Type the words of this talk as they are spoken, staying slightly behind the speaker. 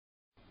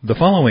The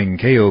following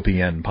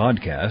KOPN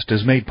podcast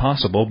is made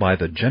possible by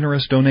the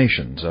generous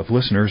donations of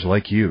listeners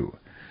like you.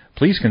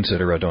 Please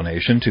consider a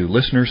donation to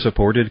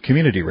listener-supported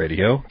community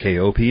radio,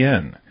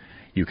 KOPN.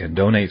 You can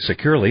donate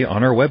securely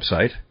on our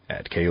website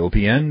at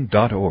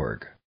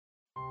kopn.org.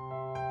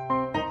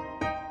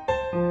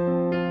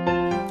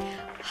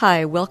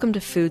 Hi, welcome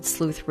to Food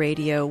Sleuth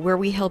Radio, where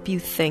we help you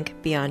think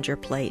beyond your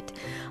plate.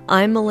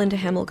 I'm Melinda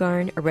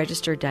Hemmelgarn, a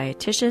registered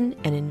dietitian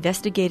and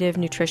investigative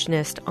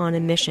nutritionist on a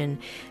mission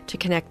to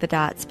connect the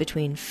dots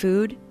between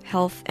food,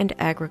 health, and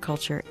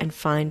agriculture and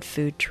find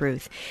food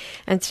truth.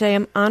 And today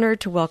I'm honored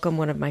to welcome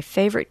one of my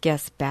favorite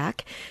guests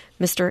back,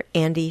 Mr.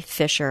 Andy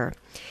Fisher.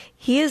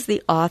 He is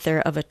the author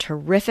of a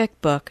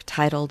terrific book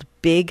titled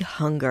Big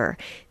Hunger,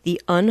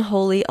 The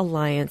Unholy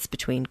Alliance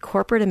Between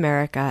Corporate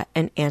America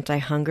and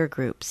Anti-Hunger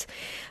Groups.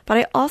 But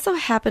I also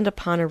happened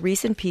upon a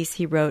recent piece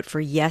he wrote for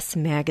Yes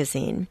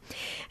Magazine,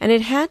 and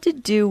it had to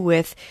do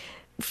with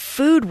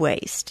food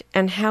waste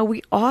and how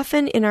we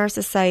often in our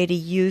society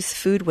use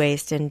food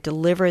waste and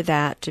deliver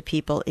that to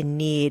people in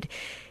need,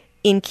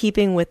 in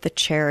keeping with the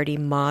charity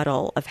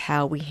model of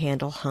how we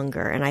handle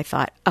hunger. And I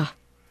thought,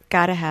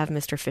 got to have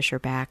Mr. Fisher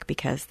back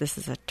because this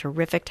is a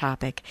terrific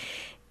topic.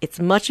 It's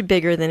much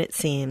bigger than it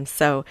seems.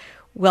 So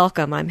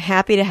welcome. I'm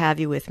happy to have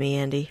you with me,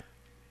 Andy.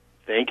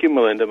 Thank you,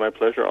 Melinda. My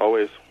pleasure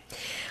always.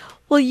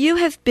 Well, you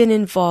have been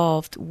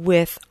involved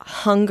with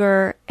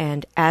hunger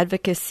and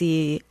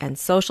advocacy and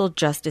social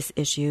justice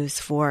issues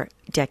for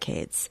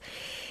decades.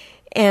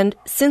 And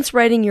since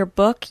writing your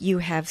book, you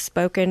have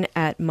spoken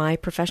at my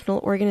professional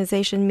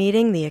organization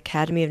meeting, the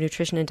Academy of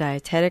Nutrition and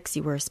Dietetics.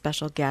 You were a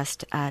special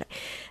guest at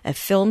a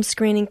film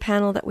screening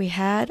panel that we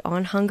had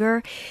on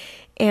hunger.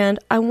 And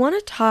I want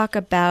to talk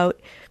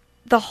about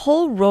the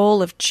whole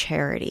role of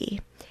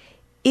charity.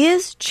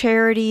 Is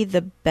charity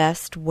the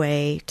best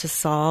way to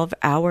solve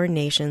our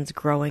nation's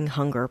growing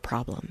hunger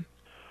problem?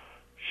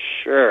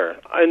 Sure.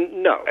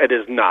 No, it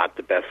is not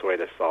the best way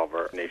to solve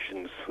our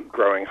nation's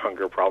growing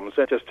hunger problems.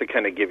 And just to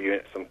kind of give you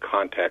some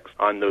context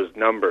on those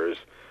numbers,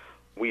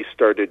 we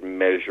started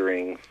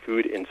measuring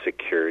food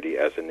insecurity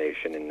as a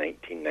nation in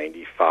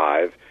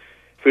 1995.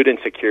 Food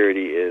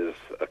insecurity is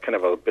a kind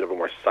of a bit of a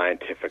more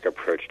scientific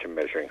approach to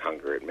measuring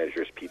hunger. It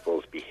measures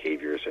people's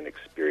behaviors and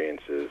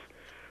experiences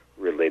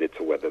related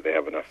to whether they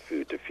have enough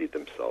food to feed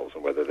themselves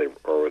and whether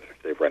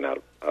they've run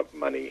out of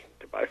money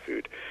to buy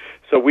food.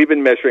 So we've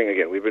been measuring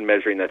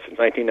that since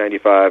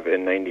 1995.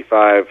 In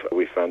 95,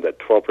 we found that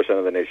 12%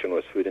 of the nation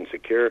was food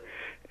insecure,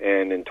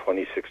 and in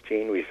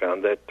 2016, we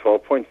found that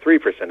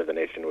 12.3% of the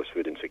nation was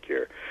food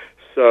insecure.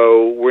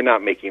 So we're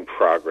not making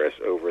progress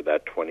over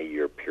that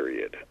 20-year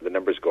period. The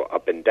numbers go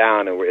up and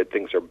down, and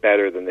things are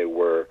better than they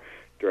were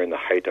during the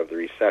height of the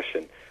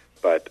recession.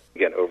 But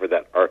again, over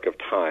that arc of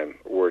time,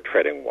 we're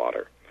treading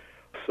water.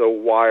 So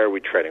why are we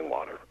treading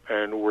water?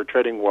 And we're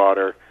treading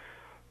water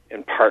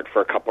in part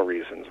for a couple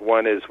reasons.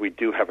 One is we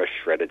do have a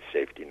shredded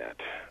safety net.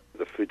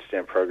 The food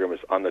stamp program is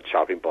on the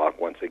chopping block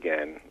once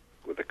again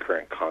with the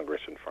current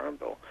Congress and Farm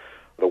Bill.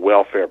 The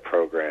welfare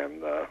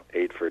program, the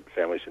Aid for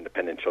Families and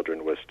Dependent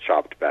Children, was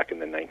chopped back in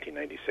the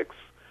 1996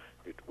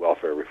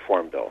 welfare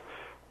reform bill.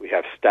 We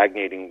have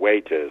stagnating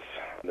wages.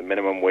 The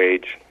minimum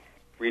wage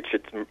reached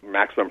its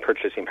maximum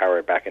purchasing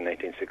power back in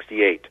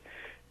 1968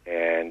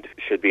 and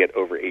should be at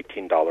over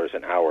 $18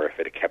 an hour if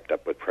it had kept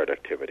up with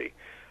productivity.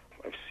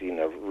 I've seen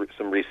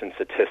some recent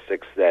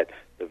statistics that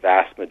the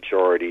vast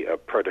majority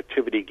of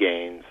productivity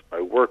gains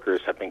by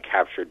workers have been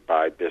captured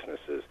by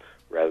businesses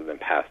rather than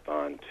passed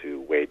on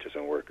to wages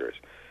and workers.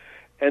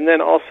 And then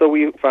also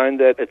we find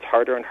that it's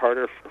harder and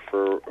harder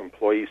for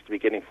employees to be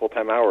getting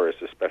full-time hours,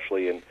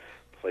 especially in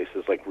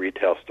places like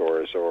retail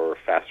stores or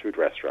fast food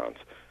restaurants.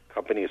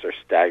 Companies are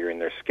staggering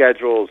their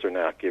schedules or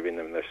not giving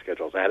them their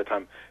schedules ahead of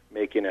time,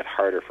 making it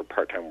harder for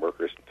part-time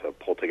workers to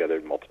pull together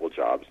multiple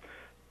jobs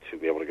to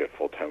be able to get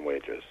full-time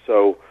wages.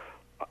 So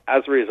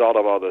as a result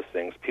of all those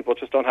things, people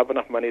just don't have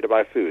enough money to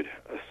buy food.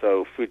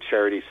 So food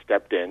charities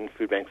stepped in,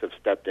 food banks have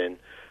stepped in,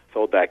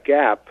 filled that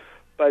gap,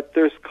 but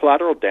there's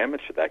collateral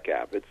damage to that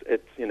gap.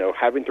 It's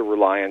having to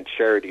rely on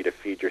charity to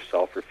feed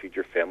yourself or feed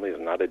your family is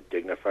not a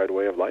dignified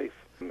way of life.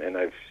 And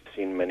I've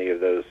seen many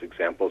of those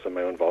examples in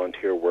my own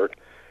volunteer work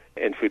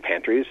in food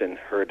pantries and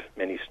heard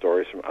many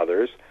stories from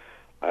others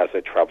as I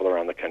travel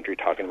around the country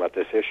talking about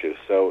this issue.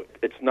 So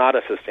it's not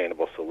a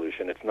sustainable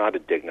solution. It's not a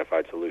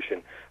dignified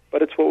solution,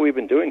 but it's what we've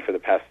been doing for the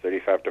past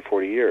 35 to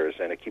 40 years,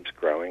 and it keeps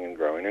growing and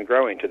growing and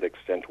growing to the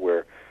extent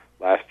where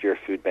last year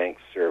food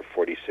banks served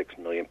 46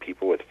 million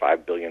people with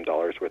 $5 billion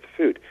worth of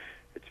food.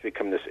 It's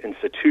become this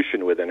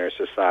institution within our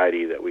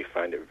society that we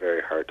find it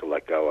very hard to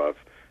let go of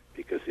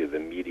because of the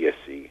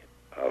immediacy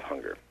of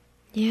hunger.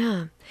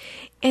 Yeah,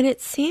 and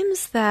it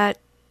seems that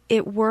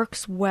it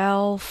works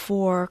well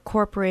for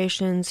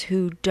corporations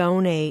who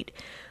donate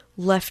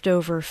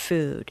leftover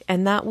food.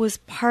 And that was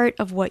part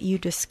of what you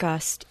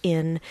discussed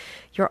in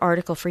your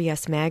article for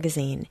Yes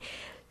Magazine.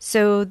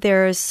 So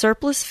there's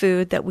surplus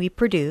food that we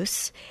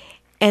produce,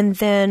 and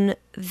then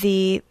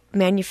the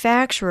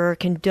manufacturer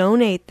can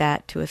donate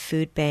that to a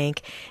food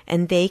bank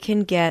and they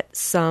can get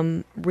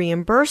some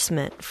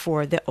reimbursement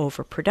for the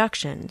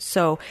overproduction.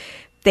 So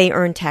they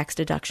earn tax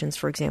deductions,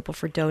 for example,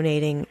 for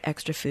donating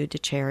extra food to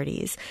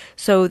charities.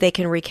 So they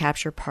can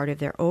recapture part of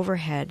their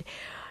overhead.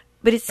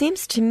 But it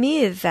seems to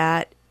me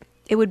that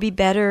it would be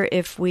better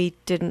if we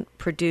didn't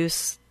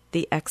produce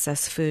the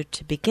excess food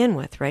to begin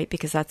with, right?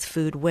 Because that's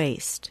food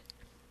waste.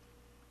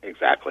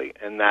 Exactly.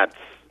 And that's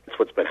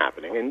what's been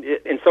happening. And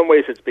in some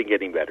ways, it's been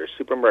getting better.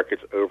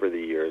 Supermarkets over the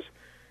years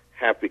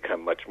have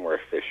become much more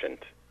efficient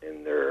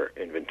in their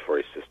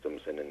inventory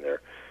systems and in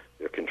their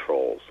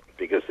controls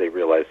because they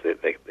realize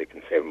that they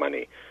can save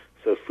money.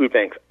 So food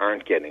banks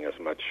aren't getting as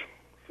much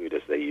food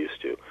as they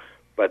used to.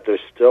 But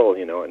there's still,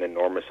 an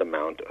enormous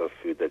amount of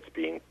food that's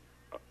being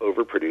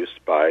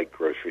overproduced by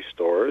grocery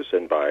stores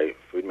and by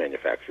food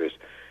manufacturers.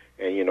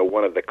 And,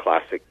 one of the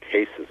classic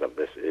cases of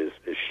this is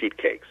sheet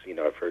cakes.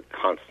 I've heard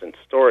constant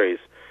stories,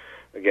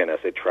 again, as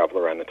I travel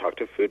around and talk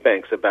to food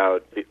banks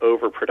about the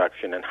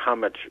overproduction and how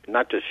much,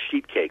 not just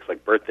sheet cakes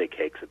like birthday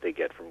cakes that they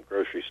get from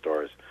grocery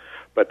stores,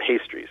 but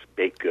pastries,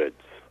 baked goods.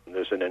 And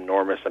there's an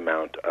enormous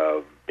amount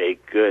of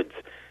baked goods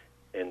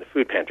in the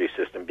food pantry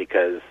system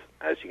because,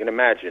 as you can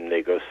imagine,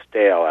 they go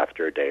stale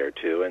after a day or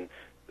two, and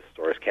the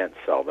stores can't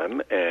sell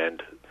them,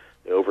 and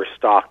they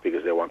overstock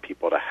because they want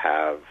people to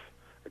have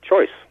a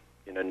choice.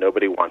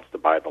 Nobody wants to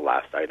buy the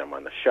last item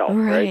on the shelf,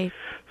 right?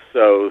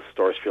 So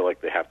stores feel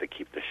like they have to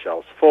keep the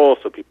shelves full,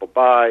 so people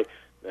buy.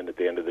 Then at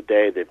the end of the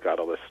day, they've got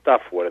all this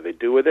stuff. What do they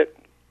do with it?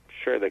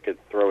 Sure, they could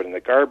throw it in the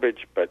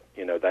garbage, but,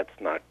 that's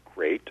not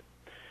great.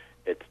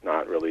 It's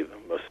not really the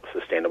most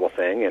sustainable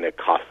thing, and it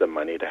costs them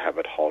money to have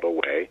it hauled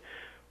away.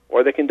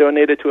 Or they can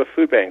donate it to a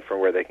food bank from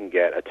where they can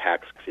get a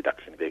tax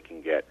deduction. They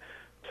can get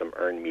some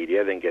earned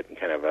media. They can get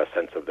kind of a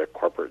sense of their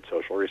corporate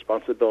social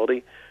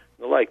responsibility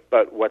and the like.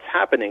 But what's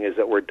happening is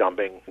that we're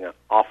dumping an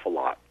awful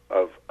lot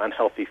of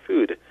unhealthy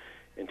food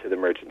into the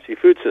emergency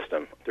food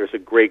system. There's a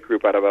great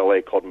group out of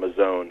LA called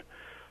Mazone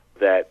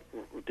that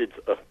did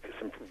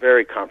some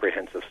very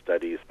comprehensive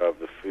studies of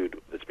the food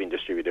that's being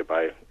distributed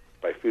by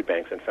food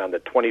banks and found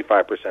that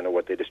 25% of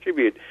what they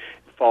distribute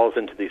falls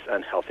into these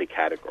unhealthy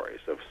categories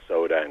of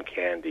soda and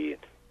candy,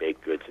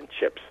 baked goods and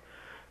chips.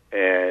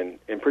 And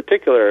in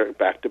particular,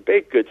 back to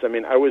baked goods,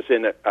 I was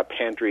in a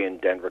pantry in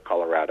Denver,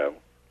 Colorado,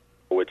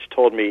 which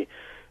told me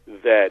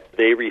that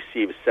they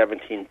receive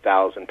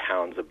 17,000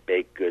 pounds of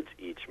baked goods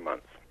each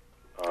month.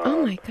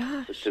 Oh, my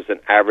gosh. Which is an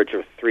average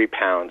of 3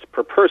 pounds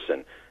per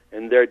person.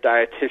 And their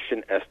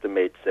dietitian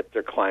estimates that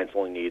their clients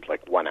only need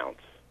like 1 ounce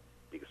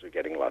because they're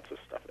getting lots of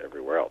stuff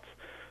everywhere else.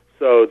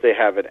 So they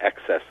have an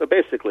excess. So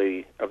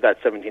basically, of that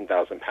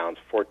 17,000 pounds,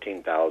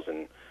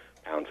 14,000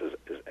 pounds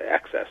is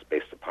excess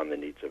based upon the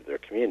needs of their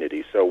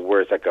community. So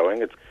where is that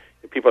going?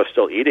 People are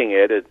still eating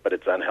it, but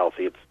it's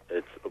unhealthy.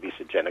 It's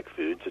obesogenic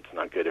foods. It's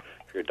not good if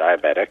you're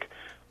diabetic.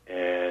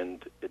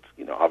 And it's,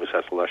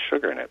 obviously has less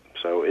sugar in it.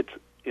 So it's,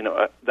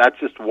 that's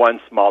just one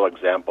small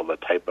example of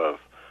the type of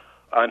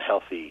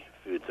unhealthy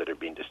foods that are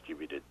being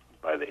distributed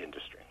by the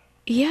industry.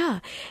 Yeah.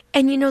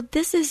 And,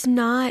 this is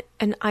not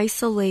an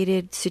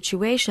isolated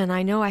situation.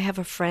 I know I have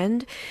a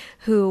friend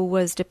who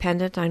was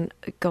dependent on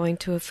going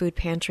to a food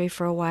pantry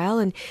for a while,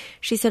 and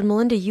she said,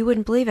 Melinda, you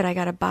wouldn't believe it. I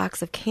got a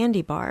box of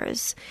candy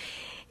bars.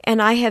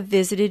 And I have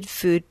visited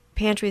food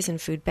pantries and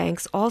food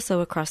banks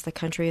also across the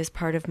country as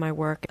part of my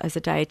work as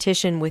a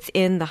dietitian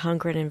within the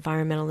Hunger and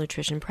Environmental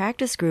Nutrition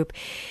Practice Group.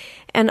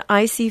 And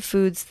I see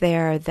foods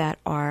there that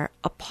are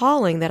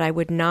appalling that I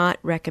would not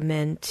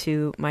recommend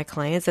to my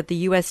clients, that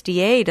the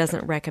USDA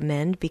doesn't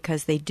recommend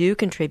because they do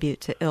contribute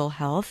to ill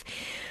health.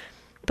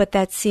 But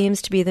that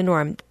seems to be the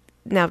norm.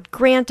 Now,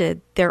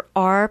 granted, there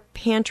are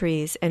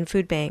pantries and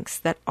food banks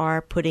that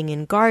are putting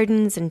in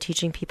gardens and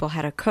teaching people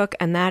how to cook,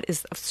 and that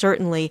is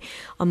certainly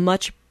a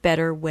much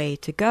better way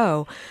to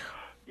go.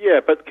 Yeah,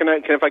 but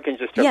if I can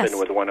just jump Yes. in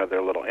with one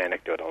other little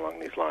anecdote along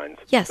these lines.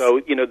 Yes. So,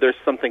 there's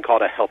something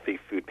called a healthy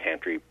food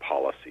pantry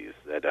policies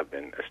that have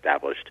been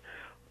established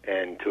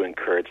and to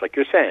encourage, like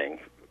you're saying,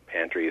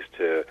 pantries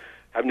to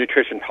have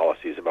nutrition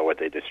policies about what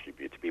they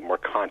distribute, to be more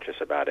conscious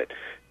about it,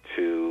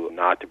 to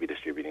not to be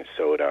distributing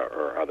soda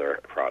or other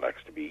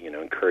products, to be,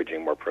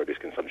 encouraging more produce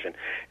consumption.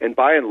 And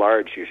by and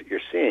large,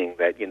 you're seeing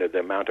that, the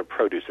amount of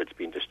produce that's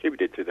being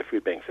distributed through the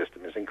food bank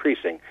system is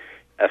increasing.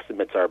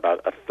 Estimates are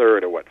about a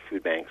third of what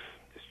food banks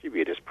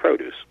distribute as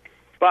produce.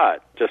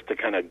 But just to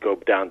kind of go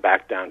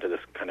back down to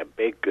this kind of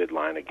baked good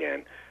line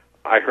again,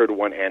 I heard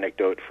one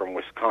anecdote from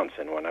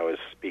Wisconsin when I was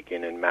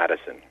speaking in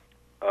Madison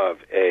of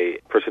a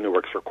person who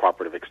works for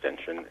Cooperative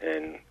Extension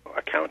in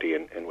a county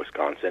in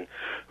Wisconsin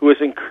who is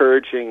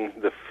encouraging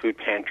the food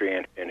pantry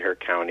in her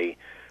county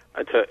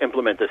to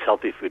implement this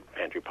healthy food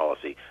pantry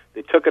policy.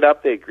 They took it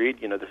up. They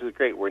agreed, this is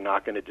great. We're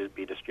not going to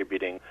be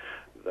distributing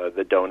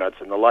the donuts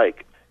and the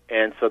like.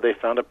 And so they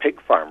found a pig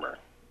farmer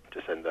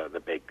to send the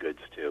baked goods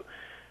to.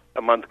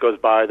 A month goes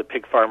by, the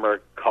pig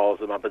farmer calls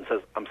them up and says,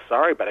 I'm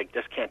sorry, but I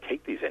just can't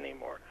take these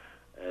anymore.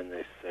 And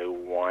they say,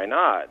 why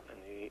not?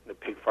 And the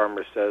pig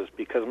farmer says,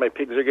 because my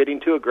pigs are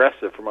getting too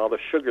aggressive from all the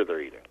sugar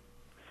they're eating.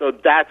 So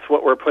that's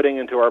what we're putting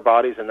into our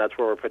bodies, and that's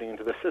what we're putting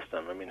into the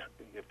system. I mean,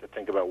 you have to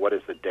think about what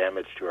is the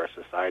damage to our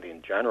society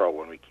in general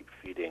when we keep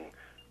feeding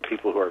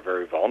people who are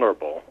very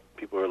vulnerable,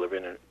 people who are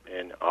living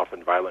in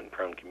often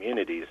violent-prone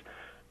communities,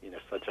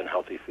 such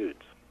unhealthy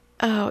foods.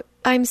 Oh,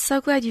 I'm so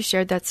glad you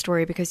shared that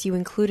story because you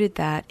included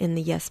that in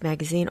the Yes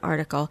Magazine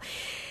article.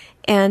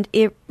 And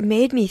it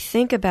made me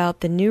think about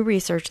the new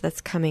research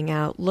that's coming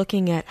out,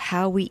 looking at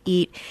how we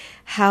eat,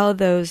 how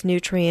those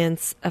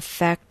nutrients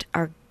affect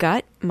our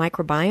gut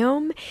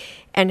microbiome,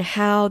 and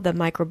how the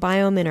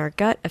microbiome in our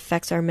gut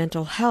affects our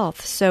mental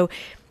health. So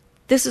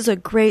this is a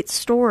great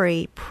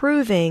story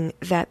proving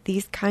that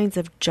these kinds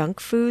of junk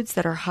foods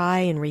that are high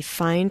in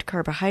refined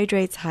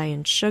carbohydrates, high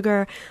in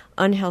sugar,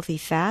 unhealthy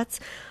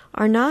fats,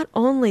 are not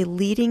only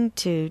leading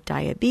to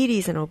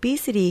diabetes and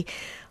obesity,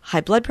 high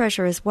blood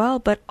pressure as well,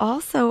 but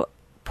also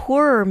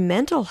poorer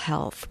mental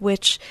health,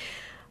 which,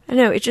 I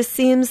know, it just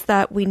seems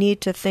that we need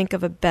to think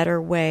of a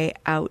better way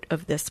out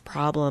of this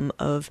problem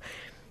of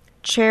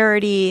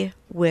charity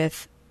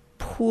with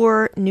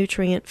poor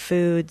nutrient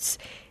foods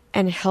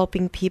and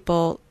helping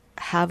people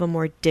have a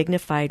more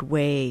dignified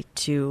way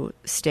to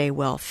stay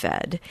well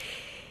fed.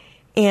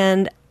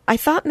 And I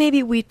thought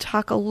maybe we'd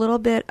talk a little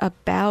bit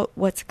about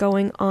what's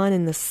going on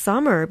in the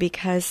summer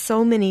because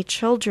so many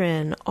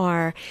children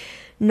are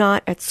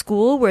not at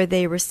school where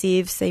they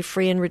receive, say,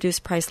 free and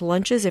reduced price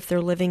lunches if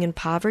they're living in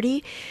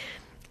poverty.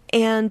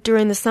 And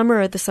during the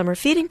summer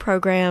feeding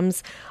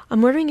programs,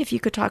 I'm wondering if you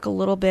could talk a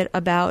little bit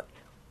about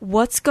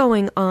what's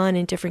going on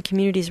in different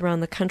communities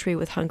around the country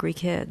with hungry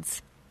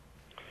kids.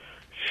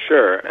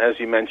 Sure. As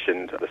you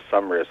mentioned, the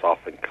summer is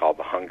often called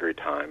the hungry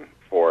time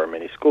for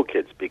many school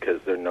kids because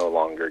they're no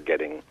longer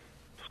getting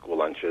school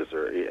lunches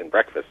and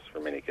breakfasts for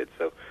many kids.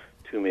 So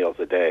 2 meals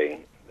a day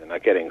they're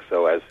not getting.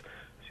 So as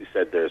you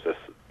said, there's a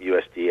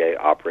USDA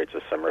operates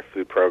a summer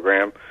food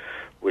program,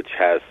 which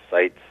has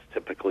sites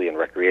typically in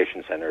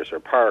recreation centers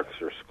or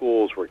parks or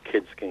schools where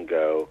kids can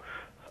go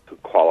who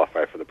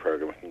qualify for the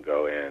program can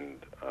go and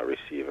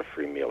receive a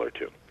free meal or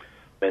two.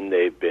 And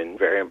they've been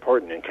very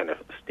important in kind of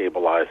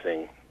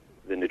stabilizing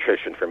the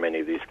nutrition for many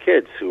of these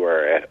kids who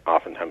are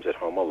oftentimes at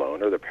home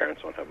alone or their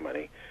parents don't have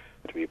money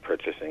to be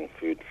purchasing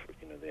food for,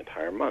 the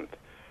entire month.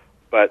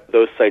 But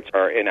those sites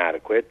are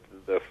inadequate.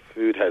 The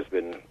food has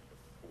been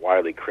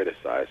widely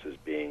criticized as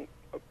being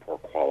of poor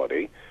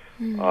quality,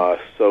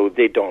 so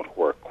they don't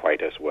work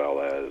quite as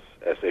well as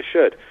they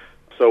should.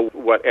 So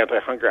what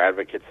anti-hunger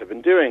advocates have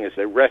been doing is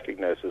they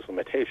recognize those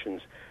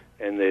limitations,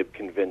 and they've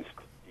convinced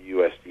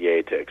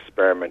USDA to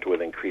experiment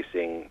with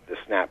increasing the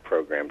SNAP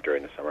program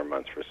during the summer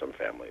months for some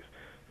families.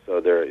 So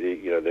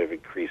they've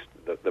increased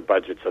the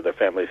budget so the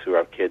families who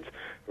have kids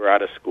who are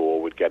out of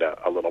school would get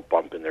a little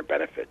bump in their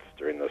benefits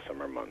during those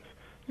summer months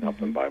to help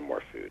them buy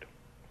more food.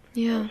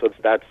 Yeah. So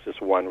that's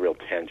just one real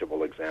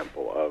tangible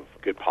example of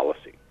good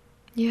policy.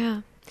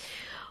 Yeah.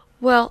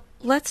 Well,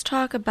 let's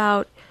talk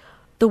about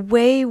the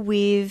way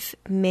we've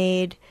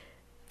made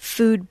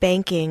food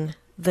banking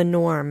the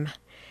norm.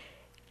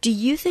 Do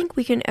you think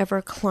we can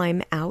ever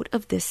climb out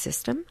of this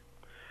system?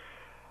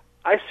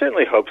 I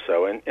certainly hope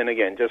so. And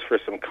again, just for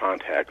some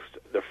context,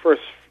 the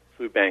first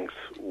food banks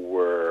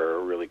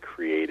were really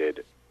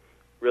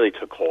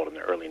took hold in the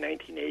early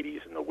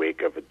 1980s in the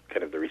wake of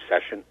kind of the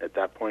recession at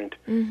that point,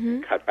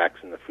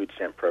 cutbacks in the food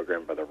stamp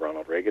program by the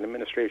Ronald Reagan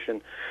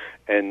administration.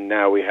 And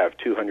now we have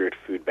 200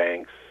 food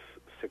banks,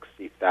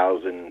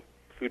 60,000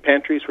 food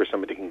pantries where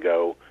somebody can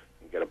go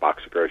and get a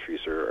box of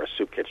groceries or a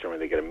soup kitchen where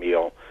they get a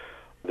meal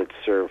that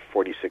serve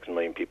 46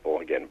 million people,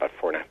 again, about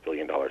 $4.5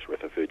 billion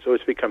worth of food. So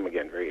it's become,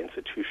 again, very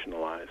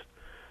institutionalized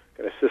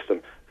kind of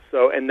system.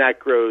 So, and that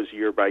grows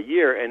year by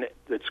year, and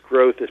its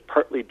growth is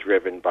partly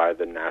driven by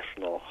the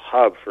National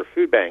Hub for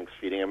Food Banks,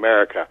 Feeding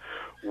America,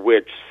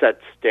 which sets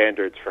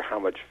standards for how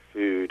much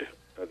food,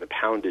 the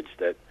poundage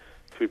that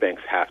food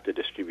banks have to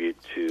distribute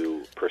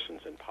to persons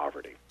in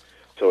poverty.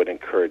 So it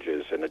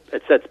encourages, and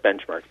it sets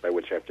benchmarks by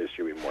which you have to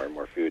distribute more and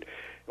more food.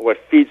 And what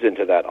feeds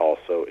into that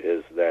also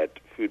is that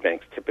food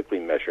banks typically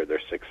measure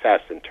their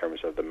success in terms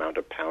of the amount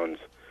of pounds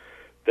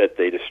that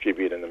they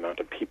distribute and the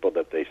amount of people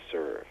that they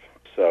serve.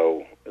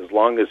 So as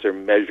long as they're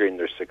measuring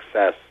their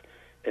success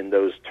in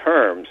those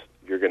terms,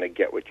 you're going to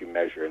get what you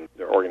measure, and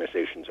their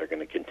organizations are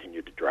going to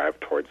continue to drive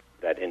towards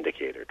that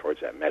indicator,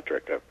 towards that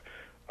metric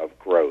of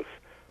growth.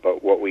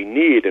 But what we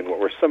need, and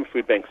what some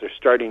food banks are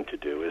starting to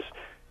do,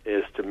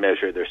 is to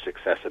measure their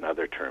success in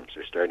other terms.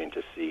 They're starting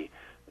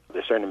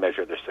to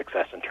measure their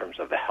success in terms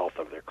of the health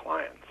of their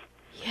clients.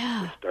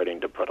 Yeah. They're starting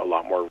to put a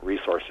lot more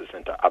resources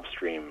into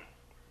upstream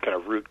kind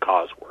of root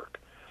cause work,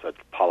 such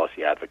as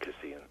policy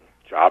advocacy and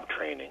job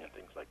training and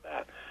things like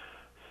that.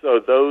 So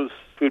those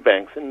food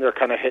banks, and they're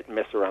kind of hit and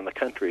miss around the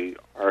country,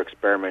 are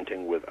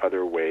experimenting with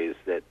other ways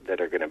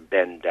that are going to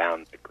bend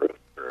down the growth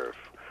curve,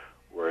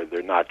 where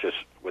they're not just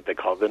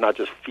they're not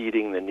just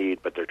feeding the need,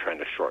 but they're trying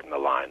to shorten the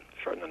line,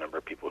 shorten the number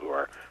of people who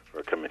are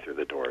coming through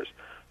the doors.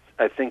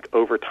 I think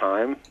over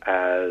time,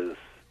 as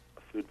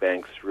food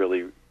banks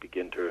really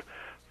begin to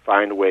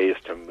find ways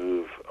to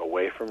move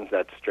away from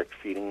that strict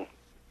feeding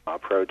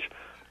approach,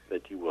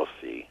 that you will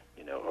see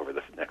over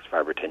the next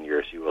 5 or 10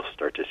 years, you will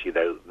start to see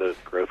the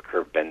growth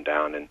curve bend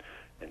down and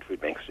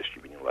food banks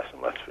distributing less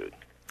and less food.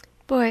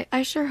 Boy,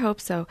 I sure hope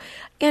so.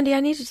 Andy, I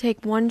need to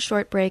take one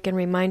short break and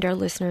remind our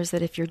listeners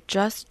that if you're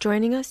just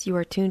joining us, you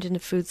are tuned into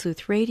Food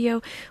Sleuth Radio.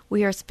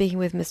 We are speaking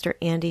with Mr.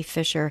 Andy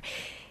Fisher.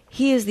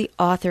 He is the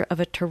author of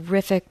a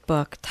terrific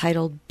book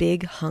titled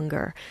Big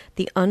Hunger,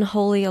 The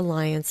Unholy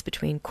Alliance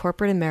Between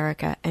Corporate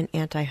America and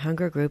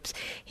Anti-Hunger Groups.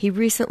 He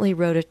recently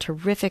wrote a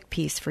terrific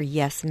piece for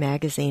Yes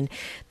Magazine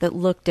that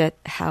looked at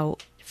how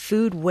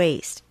food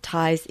waste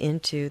ties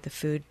into the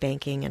food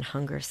banking and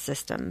hunger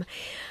system.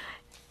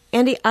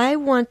 Andy, I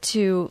want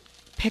to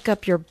pick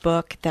up your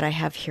book that I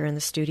have here in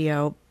the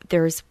studio.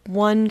 There's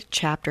one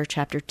chapter,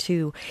 chapter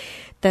 2,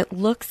 that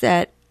looks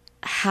at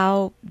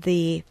how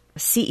the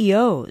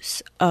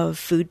CEOs of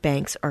food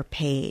banks are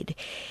paid.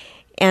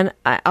 And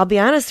I'll be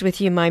honest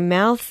with you, my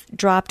mouth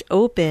dropped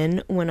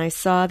open when I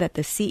saw that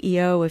the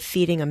CEO of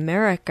Feeding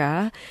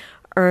America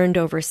earned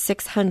over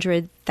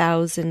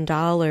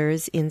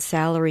 $600,000 in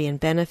salary and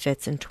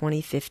benefits in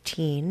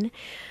 2015.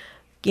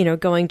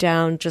 Going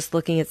down, just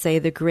looking at, say,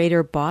 the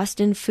Greater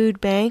Boston Food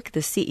Bank,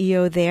 the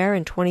CEO there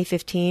in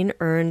 2015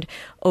 earned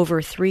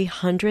over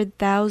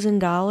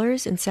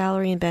 $300,000 in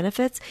salary and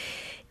benefits.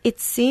 It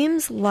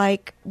seems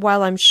like,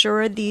 while I'm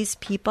sure these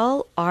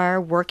people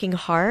are working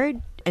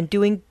hard and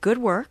doing good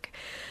work,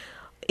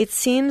 it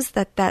seems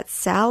that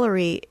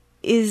salary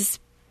is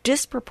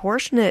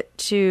disproportionate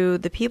to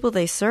the people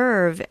they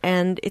serve,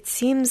 and it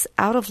seems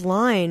out of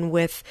line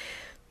with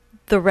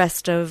the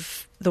rest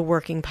of the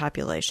working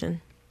population.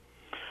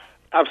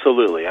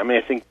 Absolutely. I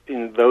think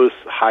those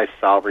high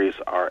salaries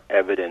are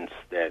evidence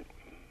that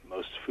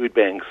most food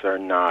banks are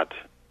not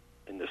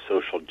in the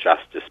social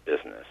justice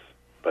business,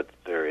 but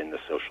they're in the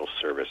social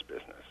service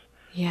business.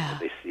 Yeah.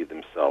 They see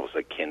themselves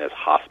akin as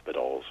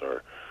hospitals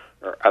or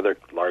other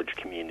large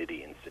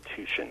community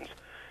institutions.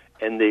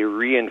 And they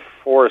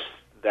reinforce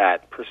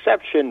that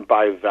perception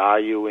by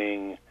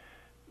valuing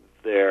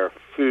their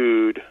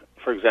food.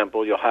 For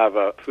example, you'll have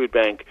a food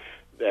bank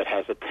that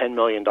has a $10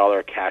 million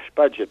cash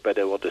budget, but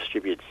it will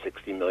distribute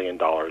 $60 million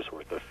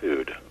worth of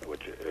food,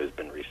 which has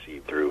been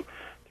received through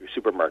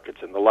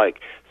supermarkets and the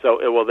like. So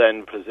it will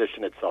then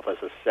position itself as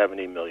a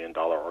 $70 million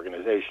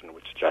organization,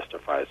 which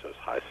justifies those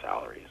high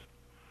salaries.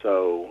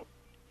 So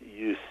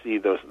you see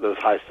those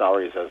high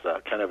salaries as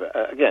a kind of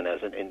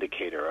as an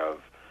indicator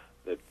of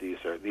that these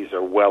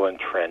are well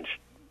entrenched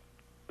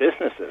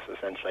businesses,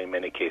 essentially in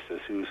many cases,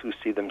 who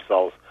see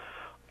themselves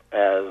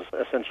as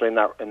essentially in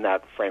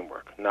that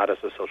framework, not as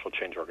a social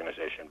change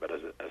organization, but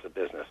as a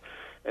business.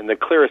 And the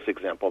clearest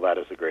example of that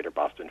is the Greater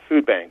Boston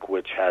Food Bank,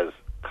 which has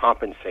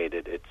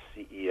compensated its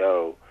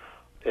CEO.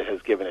 It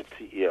has given its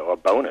CEO a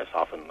bonus,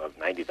 often of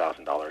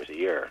 $90,000 a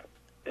year,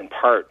 in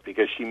part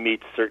because she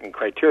meets certain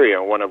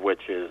criteria, one of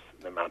which is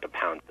the amount of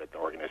pounds that the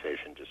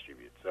organization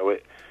distributes. So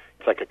it's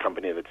like a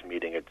company that's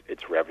meeting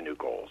its revenue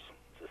goals.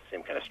 It's the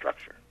same kind of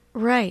structure.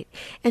 Right.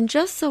 And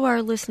just so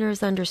our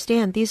listeners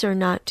understand, these are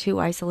not two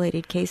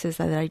isolated cases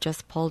that I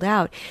just pulled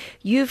out.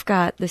 You've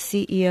got the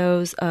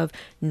CEOs of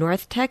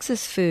North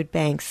Texas Food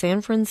Bank, San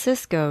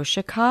Francisco,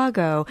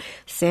 Chicago,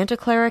 Santa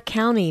Clara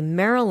County,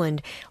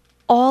 Maryland,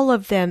 all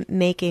of them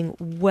making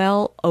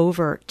well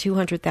over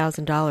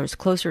 $200,000,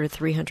 closer to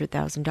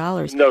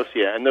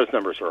 $300,000. And those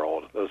numbers are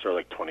old. Those are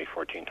like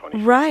 2014,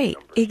 2015 Right,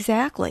 numbers.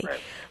 Exactly. Right.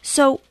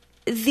 So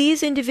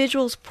these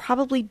individuals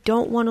probably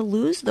don't want to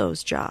lose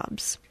those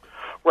jobs.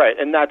 Right,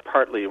 and that's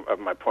partly of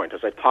my point,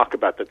 as I talk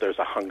about that there's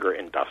a hunger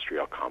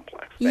industrial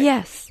complex. Right?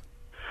 Yes.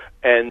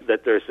 And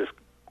that there's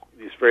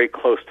these very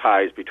close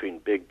ties between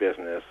big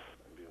business,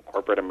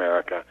 corporate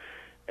America,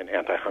 and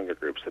anti-hunger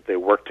groups, that they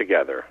work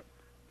together.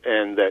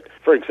 And that,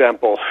 for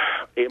example,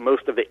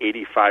 most of the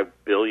 $85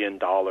 billion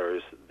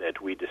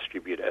that we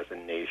distribute as a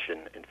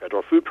nation in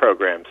federal food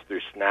programs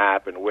through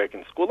SNAP and WIC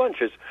and school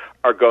lunches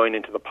are going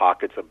into the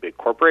pockets of big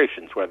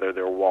corporations, whether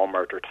they're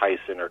Walmart or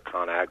Tyson or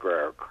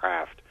ConAgra or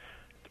Kraft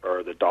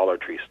or the Dollar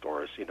Tree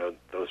stores.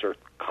 Those are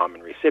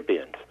common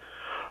recipients.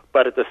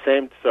 But at the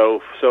same,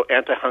 so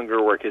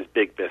anti-hunger work is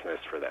big business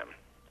for them.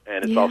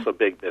 And it's also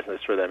big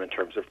business for them in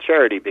terms of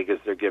charity, because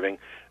they're giving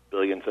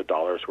billions of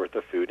dollars worth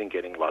of food and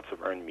getting lots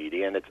of earned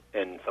media. And it's,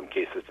 in some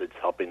cases, it's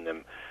helping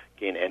them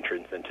gain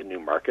entrance into new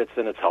markets,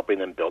 and it's helping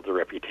them build a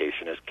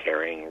reputation as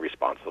caring,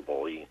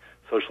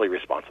 socially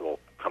responsible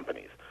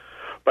companies.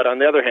 But on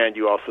the other hand,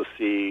 you also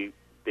see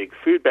big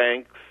food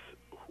banks,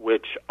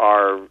 which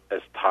are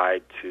as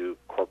tied to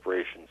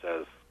corporations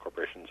as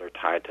corporations are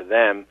tied to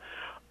them,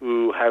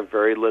 who have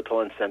very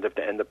little incentive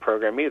to end the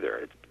program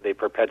either. They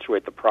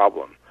perpetuate the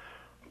problem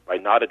by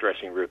not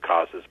addressing root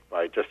causes,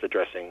 by just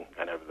addressing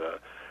kind of the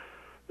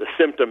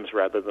symptoms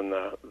rather than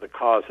the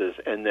causes,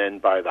 and then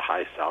by the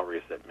high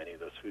salaries that many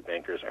of those food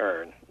bankers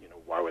earn.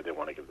 Why would they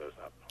want to give those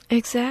up?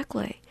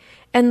 Exactly.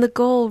 And the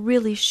goal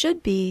really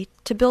should be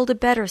to build a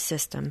better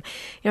system.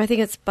 I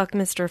think it's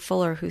Buckminster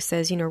Fuller who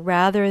says,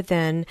 rather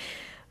than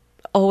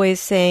always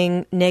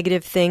saying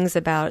negative things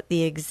about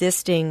the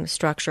existing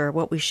structure.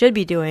 What we should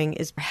be doing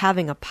is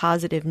having a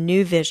positive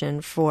new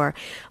vision for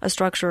a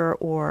structure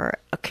or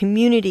a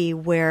community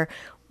where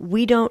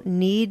we don't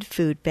need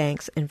food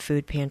banks and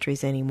food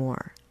pantries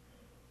anymore.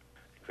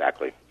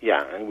 Exactly.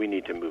 Yeah, and we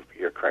need to move.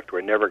 You're correct.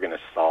 We're never going to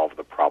solve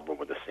the problem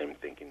with the same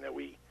thinking that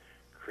we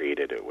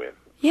created it with.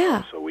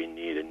 Yeah. So we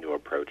need a new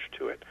approach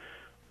to it.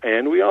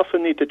 And we also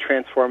need to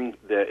transform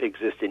the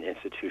existing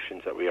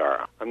institutions that we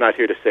are. I'm not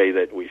here to say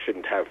that we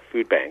shouldn't have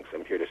food banks.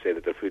 I'm here to say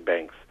that the food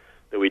banks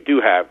that we do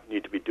have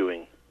need to be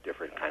doing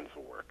different kinds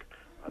of work.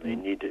 They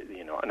need to,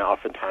 and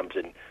oftentimes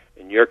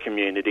in your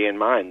community and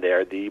mine,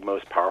 they're the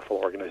most powerful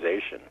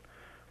organization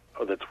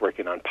that's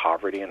working on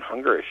poverty and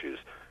hunger issues.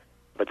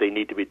 But they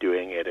need to be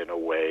doing it in a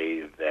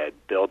way that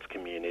builds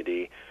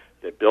community,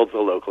 that builds the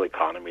local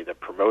economy, that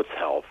promotes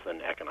health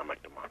and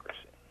economic democracy.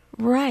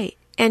 Right.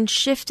 And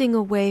shifting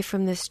away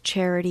from this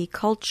charity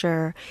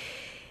culture.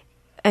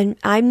 And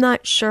I'm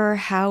not sure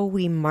how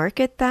we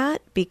market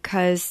that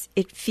because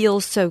it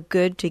feels so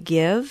good to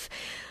give.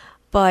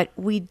 But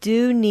we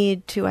do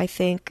need to, I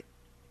think,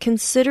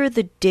 consider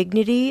the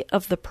dignity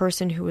of the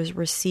person who is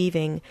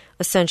receiving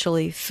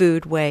essentially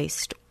food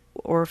waste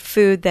or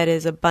food that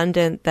is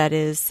abundant, that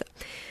is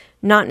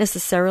not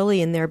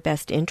necessarily in their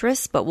best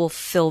interests, but will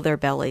fill their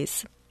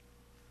bellies.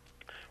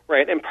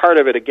 Right, and part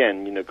of it,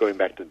 again, going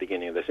back to the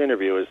beginning of this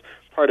interview, is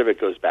part of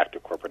it goes back to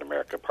corporate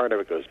America. Part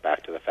of it goes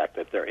back to the fact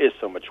that there is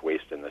so much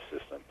waste in the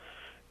system.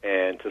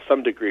 And to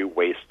some degree,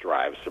 waste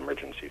drives the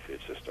emergency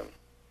food system.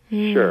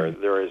 Sure,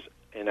 there is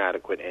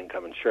inadequate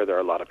income, and sure, there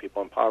are a lot of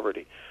people in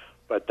poverty.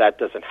 But that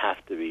doesn't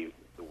have to be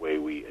the way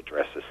we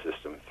address the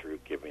system through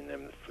giving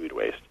them the food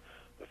waste.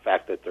 The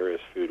fact that there is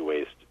food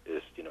waste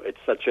is, it's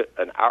such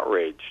an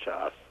outrage to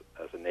us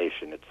as a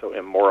nation. It's so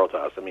immoral to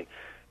us. And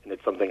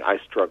it's something I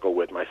struggle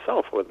with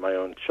myself, with my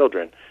own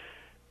children.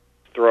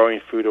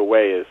 Throwing food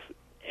away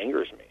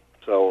angers me.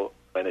 So,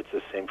 and it's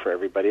the same for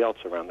everybody else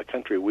around the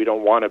country. We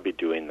don't want to be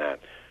doing that.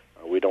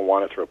 We don't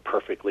want to throw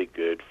perfectly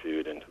good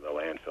food into the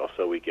landfill,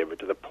 so we give it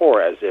to the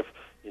poor as if,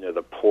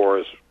 the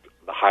poor's,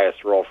 the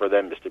highest role for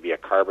them is to be a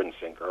carbon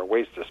sink or a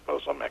waste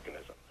disposal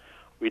mechanism.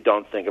 We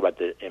don't think about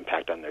the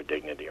impact on their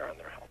dignity or on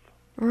their health.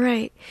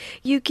 Right.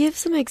 You give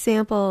some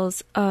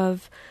examples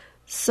of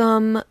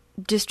some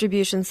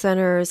distribution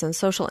centers and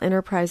social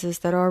enterprises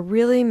that are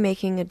really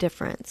making a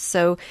difference.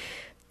 So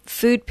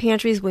food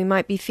pantries, we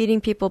might be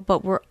feeding people,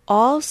 but we're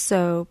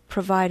also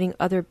providing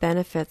other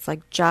benefits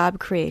like job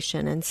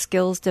creation and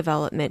skills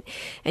development.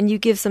 And you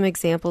give some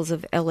examples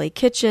of LA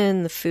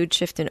Kitchen, the Food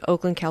Shift in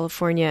Oakland,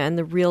 California, and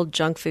the Real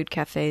Junk Food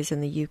Cafes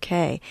in the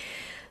UK.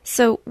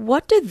 So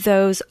what do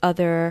those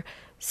other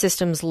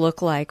systems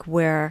look like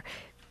where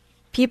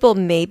people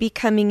may be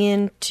coming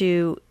in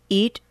to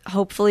eat,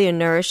 hopefully, a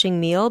nourishing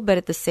meal, but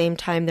at the same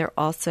time they're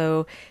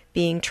also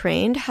being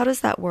trained? How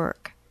does that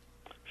work?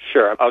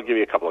 Sure. I'll give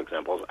you a couple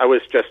examples. I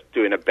was just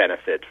doing a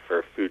benefit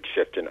for Food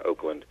Shift in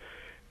Oakland,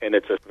 and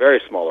it's a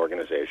very small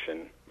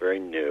organization, very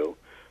new,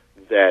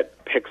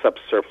 that picks up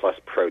surplus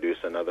produce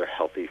and other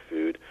healthy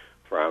food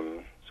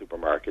from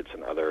supermarkets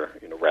and other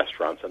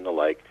restaurants and the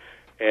like,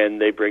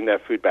 and they bring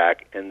that food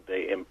back and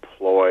they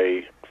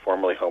employ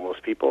formerly homeless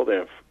people.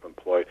 They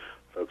employ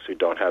folks who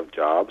don't have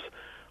jobs,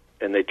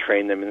 and they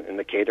train them in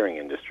the catering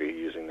industry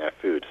using that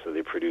food. So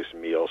they produce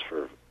meals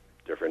for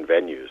different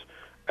venues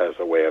as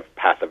a way of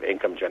path of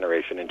income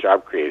generation and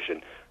job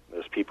creation.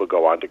 Those people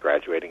go on to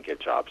graduate and get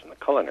jobs in the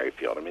culinary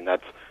field.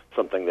 That's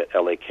something that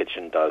LA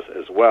Kitchen does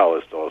as well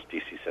as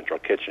DC Central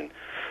Kitchen.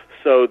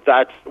 So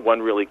that's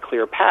one really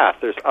clear path.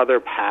 There's other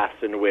paths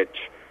in which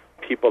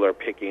people are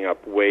picking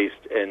up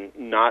waste and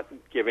not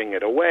giving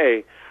it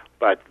away,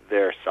 but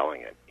they're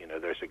selling it.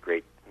 There's a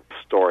great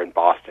store in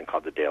Boston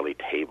called the Daily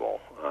Table.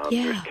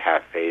 There's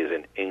cafes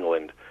in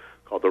England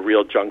called the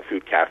Real Junk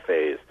Food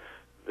Cafes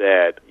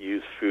that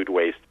use food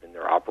waste in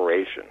their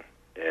operation.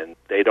 And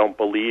they don't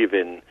believe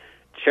in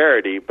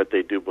charity, but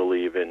they do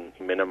believe in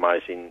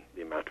minimizing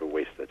the amount of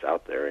waste that's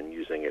out there and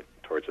using it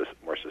towards a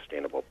more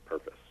sustainable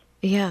purpose.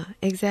 Yeah,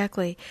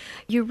 exactly.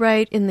 You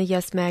write in the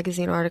Yes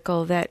Magazine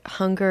article that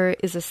hunger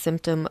is a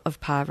symptom of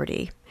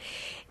poverty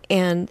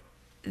and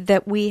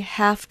that we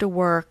have to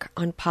work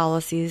on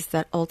policies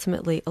that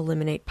ultimately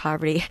eliminate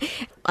poverty.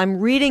 I'm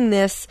reading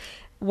this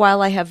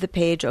while I have the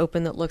page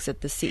open that looks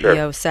at the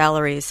CEO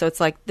salaries. So it's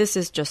like, this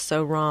is just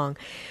so wrong.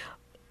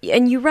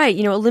 And you're right,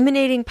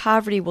 eliminating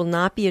poverty will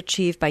not be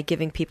achieved by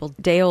giving people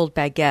day-old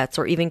baguettes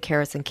or even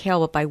carrots and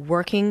kale, but by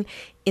working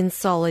in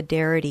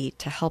solidarity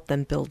to help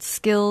them build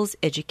skills,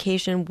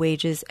 education,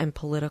 wages, and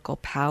political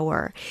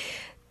power.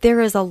 There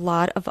is a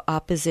lot of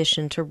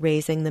opposition to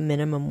raising the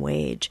minimum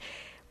wage.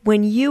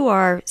 When you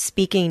are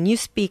speaking, you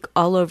speak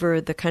all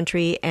over the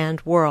country and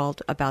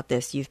world about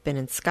this. You've been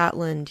in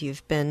Scotland,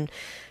 you've been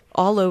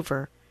all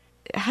over.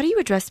 How do you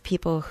address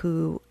people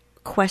who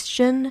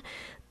question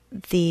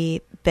the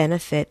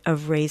benefit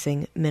of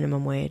raising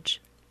minimum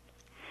wage?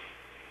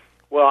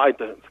 Well,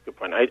 that's a good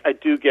point. I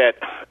do get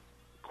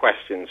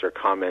questions or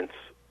comments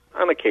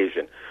on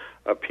occasion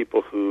of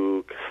people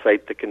who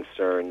cite the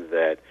concern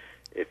that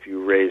if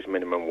you raise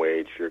minimum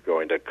wage, you're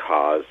going to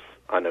cause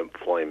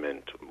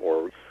unemployment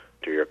or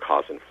you're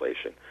cause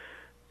inflation.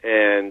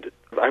 And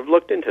I've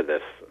looked into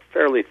this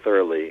fairly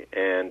thoroughly,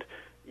 and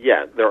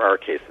yeah, there are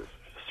cases.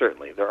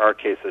 Certainly, there are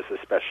cases,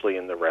 especially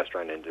in the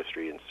restaurant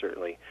industry and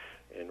certainly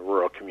in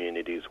rural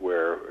communities,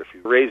 where if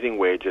you're raising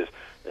wages,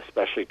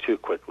 especially too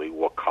quickly,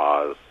 will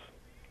cause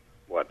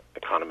what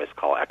economists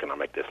call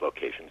economic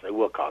dislocations. It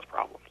will cause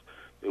problems.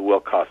 It will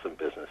cause some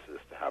businesses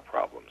to have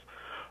problems.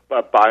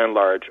 But by and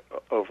large,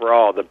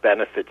 overall, the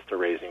benefits to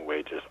raising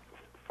wages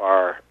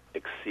far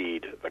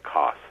exceed the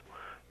costs.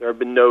 There have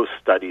been no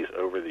studies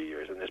over the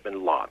years, and there's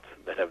been lots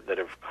that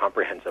have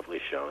comprehensively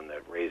shown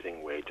that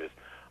raising wages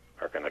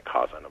are going to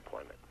cause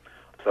unemployment.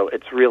 So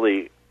it's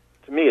really,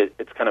 to me,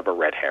 it's kind of a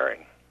red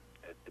herring.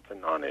 It's a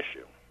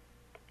non-issue.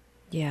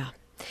 Yeah.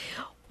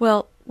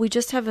 Well, we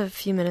just have a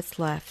few minutes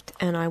left,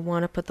 and I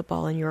want to put the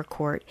ball in your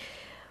court.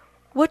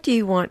 What do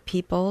you want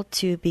people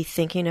to be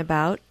thinking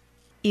about,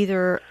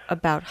 either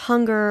about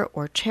hunger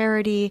or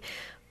charity,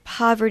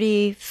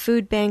 poverty,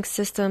 food bank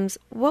systems?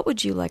 What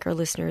would you like our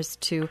listeners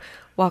to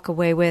walk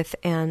away with,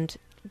 and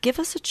give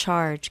us a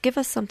charge, give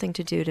us something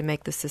to do to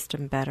make the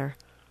system better?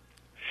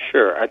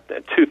 Sure.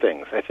 Two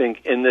things. I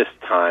think in this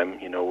time,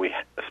 we,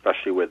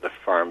 especially with the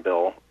Farm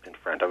Bill in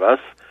front of us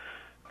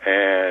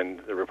and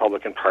the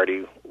Republican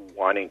Party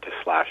wanting to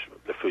slash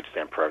the food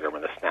stamp program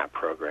and the SNAP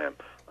program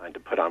and to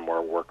put on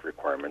more work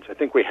requirements, I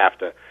think we have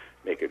to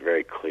make it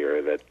very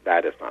clear that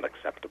that is not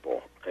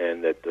acceptable,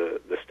 and that the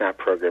SNAP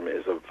program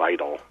is a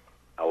vital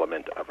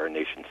element of our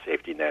nation's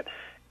safety net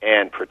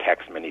and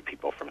protects many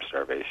people from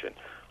starvation.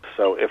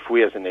 So if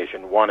we as a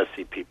nation want to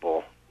see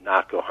people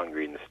not go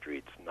hungry in the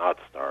streets, not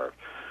starve,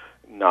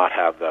 not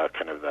have the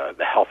kind of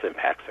the health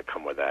impacts that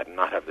come with that, and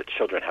not have the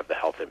children have the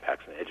health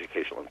impacts and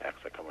educational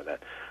impacts that come with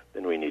that,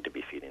 then we need to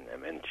be feeding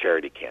them, and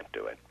charity can't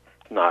do it.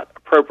 It's not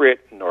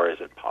appropriate, nor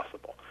is it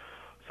possible.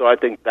 So I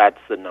think that's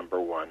the number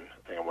one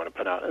thing I want to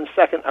put out. And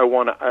second, I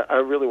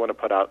really want to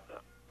put out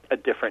a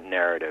different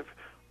narrative.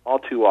 All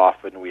too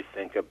often we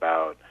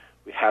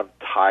have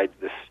tied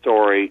the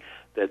story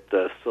that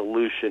the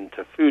solution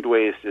to food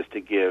waste is to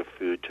give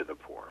food to the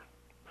poor.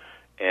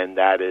 And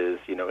that is,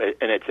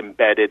 and it's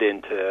embedded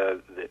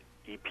into the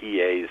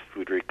EPA's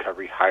food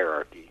recovery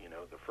hierarchy.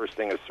 The first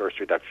thing is source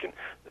reduction.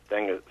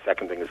 The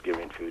second thing is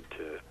giving food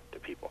to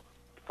people.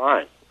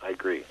 Fine, I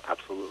agree,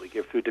 absolutely,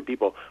 give food to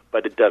people,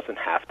 but it doesn't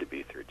have to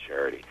be through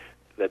charity.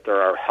 That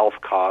there are health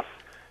costs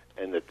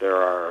and that there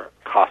are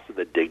costs of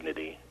the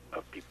dignity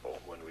of people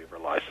when we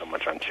rely so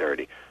much on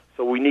charity.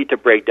 So we need to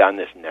break down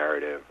this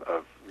narrative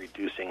of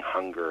reducing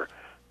hunger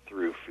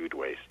through food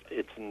waste.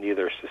 It's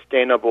neither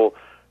sustainable,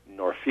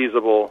 nor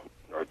feasible,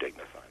 nor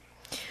dignified.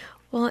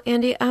 Well,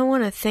 Andy, I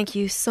want to thank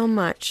you so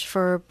much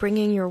for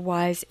bringing your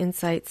wise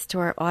insights to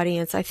our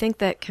audience. I think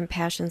that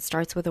compassion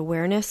starts with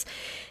awareness,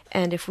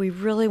 and if we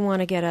really want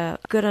to get a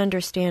good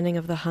understanding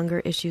of the hunger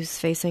issues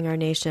facing our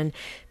nation,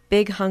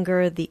 Big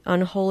Hunger, The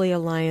Unholy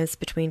Alliance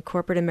Between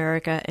Corporate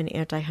America and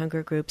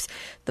Anti-Hunger Groups,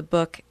 the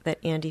book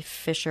that Andy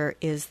Fisher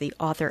is the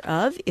author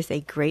of, is a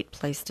great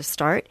place to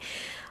start.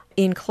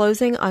 In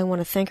closing, I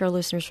want to thank our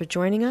listeners for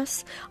joining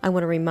us. I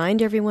want to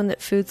remind everyone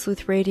that Food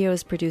Sleuth Radio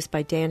is produced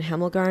by Dan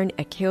Hemmelgarn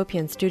at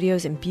KOPN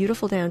Studios in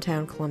beautiful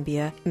downtown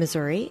Columbia,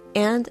 Missouri.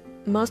 And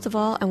most of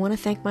all, I want to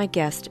thank my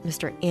guest,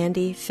 Mr.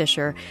 Andy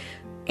Fisher.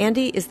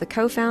 Andy is the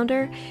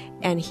co-founder,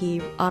 and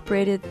he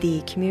operated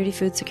the Community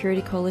Food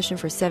Security Coalition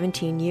for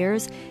 17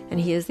 years, and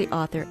he is the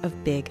author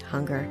of Big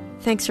Hunger.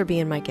 Thanks for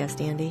being my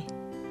guest, Andy.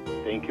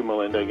 Thank you,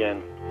 Melinda,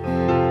 again.